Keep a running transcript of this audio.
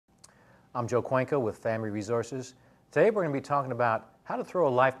I'm Joe Cuenco with Family Resources. Today we're going to be talking about how to throw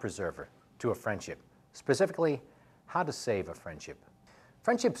a life preserver to a friendship. Specifically, how to save a friendship.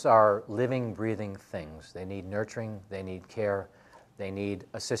 Friendships are living, breathing things. They need nurturing, they need care, they need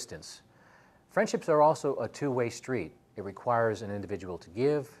assistance. Friendships are also a two-way street. It requires an individual to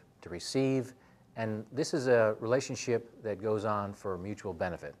give, to receive, and this is a relationship that goes on for mutual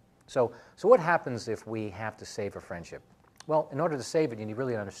benefit. So what happens if we have to save a friendship? Well, in order to save it, you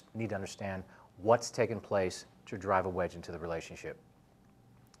really need to understand what's taken place to drive a wedge into the relationship.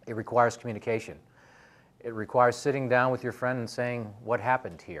 It requires communication. It requires sitting down with your friend and saying, what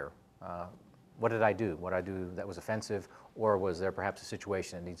happened here? What did I do? What did I do that was offensive? Or was there perhaps a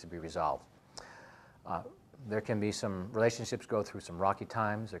situation that needs to be resolved? There can be some relationships go through some rocky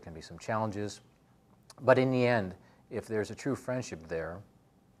times. There can be some challenges. But in the end, if there's a true friendship there,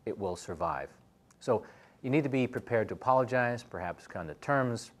 it will survive. So you need to be prepared to apologize, perhaps come to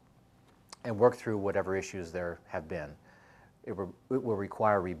terms, and work through whatever issues there have been. It will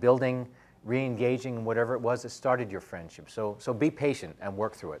require rebuilding, re-engaging in whatever it was that started your friendship. So be patient and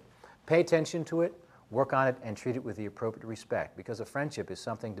work through it. Pay attention to it, work on it, and treat it with the appropriate respect, because a friendship is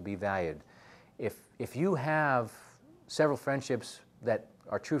something to be valued. If you have several friendships that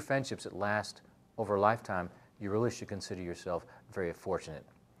are true friendships that last over a lifetime, you really should consider yourself very fortunate.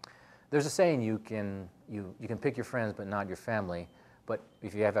 There's a saying, you can pick your friends but not your family, but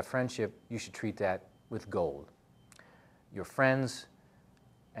if you have a friendship, you should treat that with gold. Your friends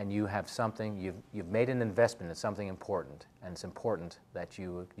and you have something, you've made an investment in something important, and it's important that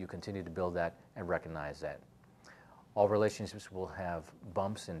you continue to build that and recognize that. All relationships will have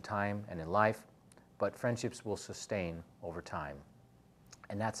bumps in time and in life, but friendships will sustain over time.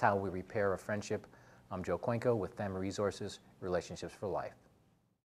 And that's how we repair a friendship. I'm Joe Cuenco with Family Resources, Relationships for Life.